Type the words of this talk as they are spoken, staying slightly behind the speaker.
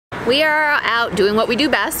We are out doing what we do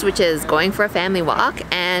best, which is going for a family walk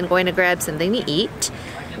and going to grab something to eat.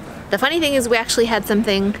 The funny thing is we actually had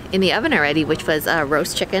something in the oven already, which was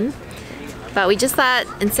roast chicken. But we just thought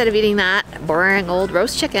instead of eating that boring old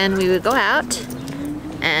roast chicken, we would go out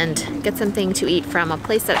and get something to eat from a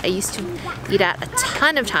place that I used to eat at a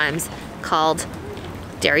ton of times called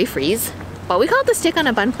Dairy Freeze. Well, we call it the steak on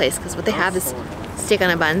a bun place because what they have is steak on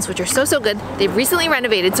a buns, which are so good. They've recently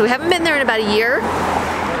renovated, so we haven't been there in about a year.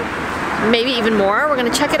 Maybe even more. We're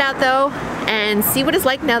gonna check it out though and see what it's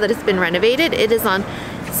like now that it's been renovated. It is on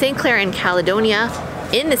Clair and Caledonia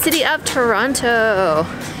in the city of Toronto.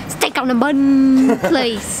 Steak on a bun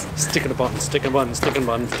place. Stick in a bun, stick in a bun, stick in a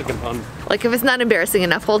bun, stick in a bun. Like if it's not embarrassing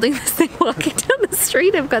enough holding this thing walking down the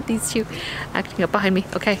street, I've got these two acting up behind me.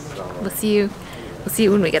 Okay, we'll see you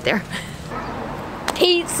when we get there.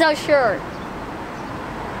 Pizza shirt.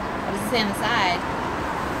 What does it say on the side?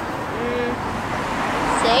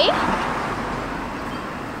 See?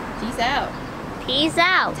 Peace out. Peace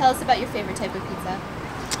out. Tell us about your favorite type of pizza.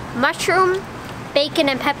 Mushroom, bacon,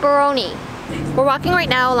 and pepperoni. We're walking right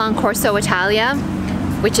now along Corso Italia,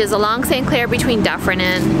 which is along St. Clair between Dufferin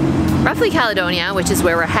and roughly Caledonia, which is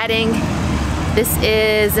where we're heading. This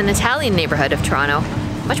is an Italian neighborhood of Toronto.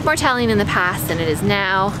 Much more Italian in the past than it is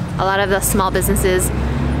now. A lot of the small businesses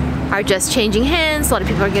are just changing hands. A lot of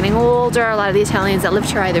people are getting older. A lot of the Italians that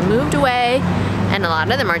lived here either moved away, and a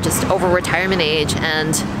lot of them are just over retirement age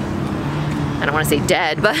and I don't want to say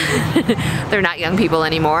dead, but they're not young people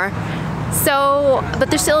anymore. So,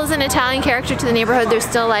 but there still is an Italian character to the neighborhood. There's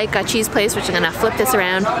still like a cheese place, which I'm gonna flip this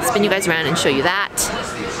around, spin you guys around and show you that.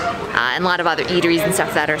 And a lot of other eateries and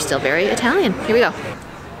stuff that are still very Italian. Here we go.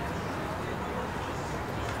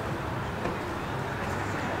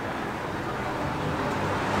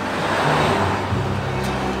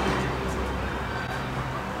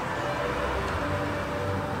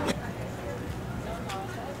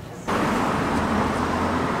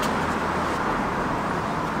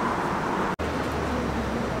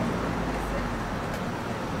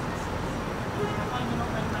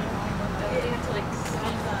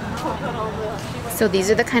 So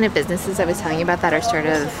these are the kind of businesses I was telling you about that are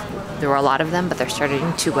there were a lot of them, but they're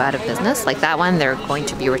starting to go out of business. Like that one, they're going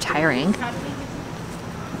to be retiring.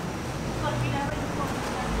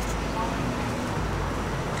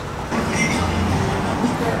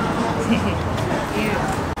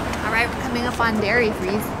 All right, we're coming up on Dairy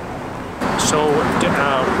Freeze. So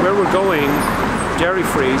where we're going, Dairy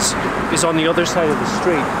Freeze, is on the other side of the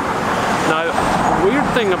street. Now, the weird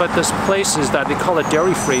thing about this place is that they call it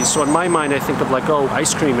Dairy Freeze, so in my mind I think of like, oh,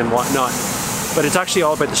 ice cream and whatnot. But it's actually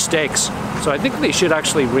all about the steaks. So I think they should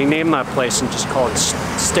actually rename that place and just call it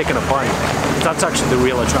Steak in a Bun. That's actually the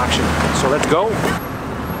real attraction. So let's go. All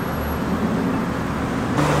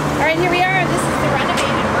right, here we are. This is the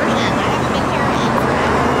renovated version. I haven't been here in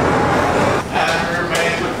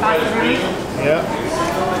Yeah.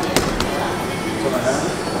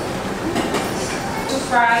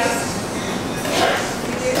 fries.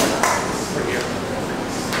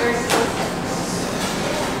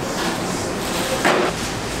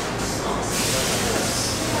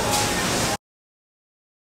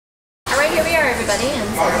 Alright, here we are everybody, and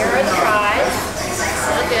so here are the fries.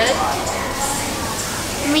 Look good.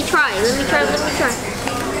 Let me try.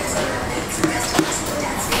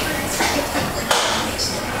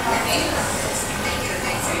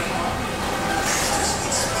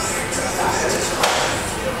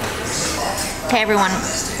 Okay everyone,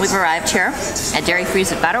 we've arrived here at Dairy Freeze.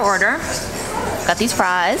 We've got our order. Got these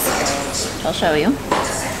fries. I'll show you.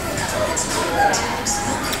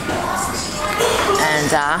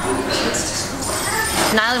 And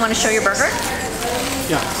Niall, you want to show your burger?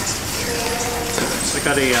 Yeah. So I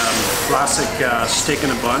got a classic steak in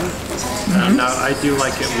a bun. And I do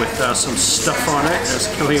like it with some stuff on it, as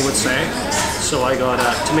Killian would say. So I got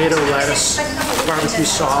tomato, lettuce, barbecue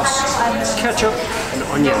sauce, ketchup, and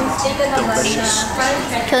onion. Delicious.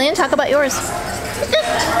 Killian, talk about yours. It's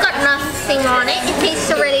got nothing on it. It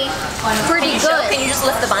tastes already pretty good. Can you just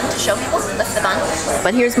lift the bun to show people? Lift the bun.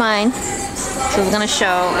 But here's mine. So we're gonna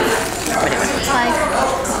show what it looks like.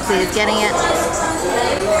 Hopefully he's getting it.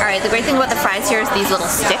 Alright, the great thing about the fries here is these little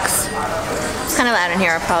sticks. It's kind of loud in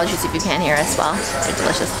here. Apologies if you can't hear us well. They're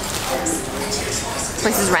delicious. This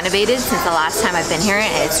place is renovated since the last time I've been here.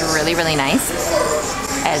 It's really, really nice.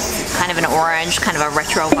 It's kind of an orange, kind of a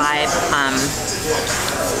retro vibe,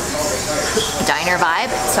 diner vibe.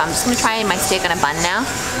 So I'm just gonna try my steak on a bun now.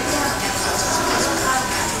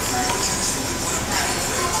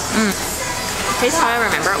 Tastes how I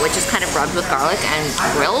remember it, which is kind of rubbed with garlic and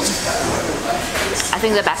grilled. I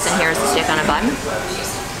think the best in here is the steak on a bun.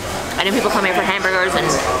 I know people come here for hamburgers and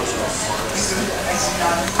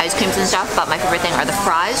ice creams and stuff, but my favorite thing are the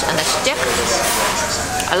fries and the stick.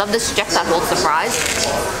 I love the stick that holds the fries.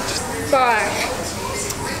 Gosh.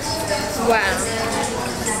 Wow.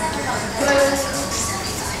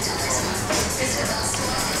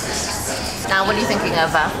 Now, what are you thinking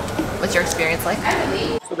of? What's your experience like?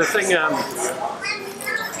 So the thing, I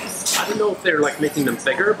don't know if they're like making them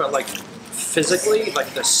bigger, but like physically,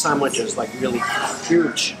 like the sandwich is like really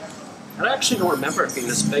huge. And I actually don't remember it being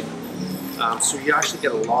this big. So you actually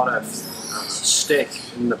get a lot of steak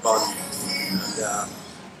in the bun. And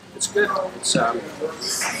it's good. It's,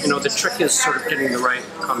 you know, the trick is sort of getting the right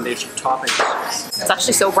combination of toppings. It's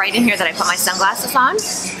actually so bright in here that I put my sunglasses on.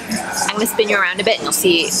 I'm going to spin you around a bit and you'll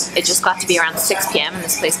see it just got to be around 6 p.m. and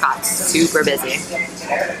this place got super busy.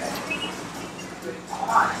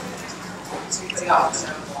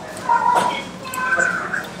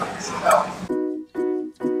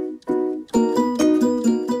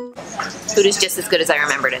 Food is just as good as I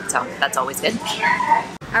remembered it, so that's always good.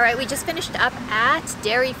 All right, we just finished up at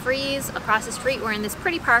Dairy Freeze across the street. We're in this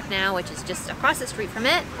pretty park now, which is just across the street from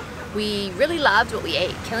it. We really loved what we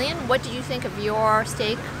ate. Killian, what did you think of your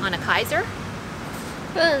steak on a Kaiser?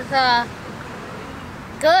 It was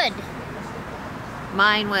good.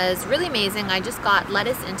 Mine was really amazing. I just got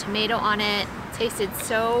lettuce and tomato on it. Tasted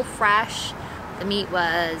so fresh. The meat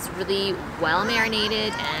was really well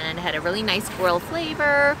marinated and had a really nice grilled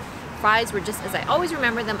flavor. Fries were just as I always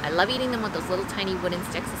remember them. I love eating them with those little tiny wooden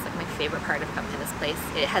sticks. It's like my favorite part of coming to this place.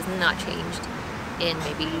 It has not changed in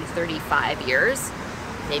maybe 35 years,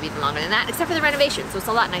 maybe even longer than that, except for the renovation. So it's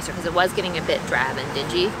a lot nicer because it was getting a bit drab and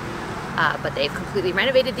dingy. But they've completely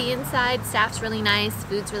renovated the inside. Staff's really nice,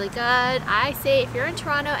 food's really good. I say if you're in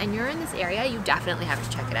Toronto and you're in this area, you definitely have to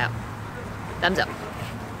check it out. Thumbs up.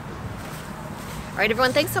 All right,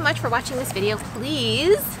 everyone, thanks so much for watching this video.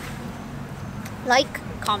 Please Like,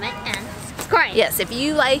 comment, and subscribe. yes, if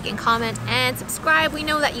you like and comment and subscribe, we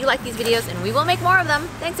know that you like these videos and we will make more of them.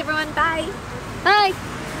 Thanks, everyone. Bye. Bye.